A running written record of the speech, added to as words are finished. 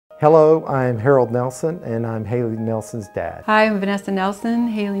Hello, I'm Harold Nelson, and I'm Haleigh Nelson's dad. Hi, I'm Vanessa Nelson,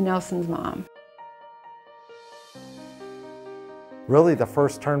 Haleigh Nelson's mom. Really, the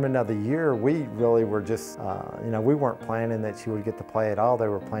first tournament of the year, we really were just, we weren't planning that she would get to play at all. They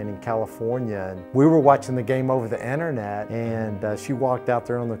were playing in California, and we were watching the game over the internet, and she walked out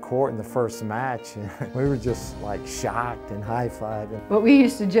there on the court in the first match, and we were just like shocked and high-fiving. What we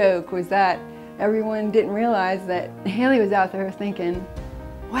used to joke was that everyone didn't realize that Haleigh was out there thinking,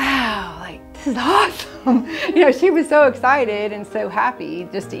 wow, like, this is awesome. She was so excited and so happy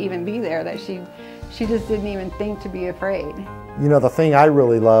just to even be there that she just didn't even think to be afraid. The thing I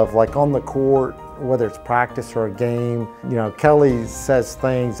really love, like on the court, whether it's practice or a game, Kelly says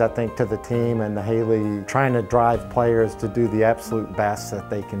things, I think, to the team and to Haleigh, trying to drive players to do the absolute best that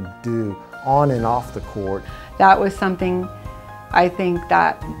they can do on and off the court. That was something I think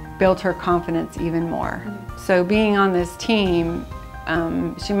that built her confidence even more. So being on this team,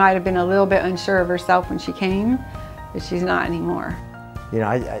 she might have been a little bit unsure of herself when she came, but she's not anymore.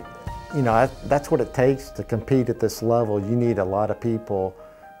 That's what it takes to compete at this level. You need a lot of people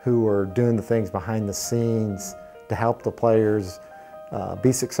who are doing the things behind the scenes to help the players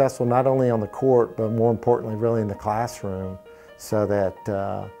be successful, not only on the court, but more importantly, really in the classroom, so that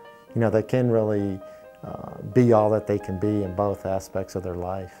they can really be all that they can be in both aspects of their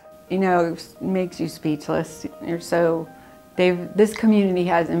life. It makes you speechless. This community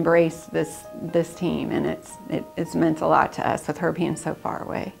has embraced this team, and it's meant a lot to us with her being so far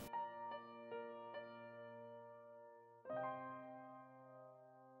away.